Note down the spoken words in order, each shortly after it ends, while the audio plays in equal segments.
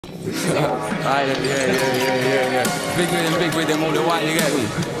Yeah. Big with them all the while, you get me?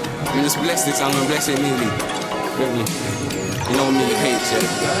 You just bless this, I'm gonna bless it immediately. Get me? You know me, hate, yeah.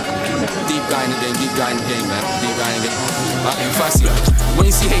 Deep guy in the game, man. Deep guy in the game. Alright, firstly, when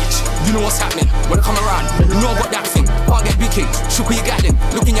you see H, you know what's happening. When I come around, you know about that thing. Can't get big cage, shook where you got them.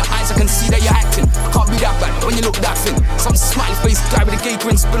 Look in your eyes, I can see that you're acting. Can't be that bad when you look that thin. Some smiley face guy with a gay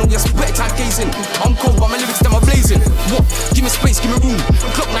grin, spin on your spare time gazing. I'm cold, but my lyrics, them are blazing. What? Give me space, give me room.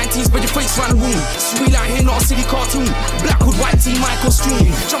 Clock 19, spread your face round the room. Sweet out here, not a city cartoon. Black hood, white tee, my costume.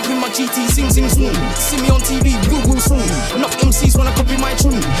 Jump in my GT, sing, zoom. See me on TV, woo soon. Enough MCs wanna copy my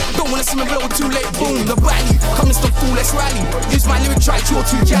tune. Don't wanna see me blow too late, boom. The valley, come and stop fool, let's rally. Use my lyric, try to or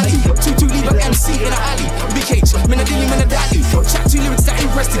too jolly. Two leave an MC in an alley. BK, man a dilly, man a daddy. Chat two lyrics that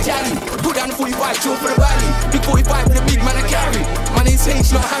impress the galley. Put down the 45, chill for the valley. Big 45 with a big man I carry. My name's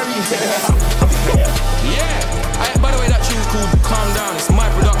H, not Harry. Yeah. By the way, that tune's called Calm Down. It's my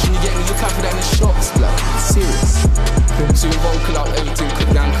production, you get me. Look out for that in the shops, like, serious. So you vocal out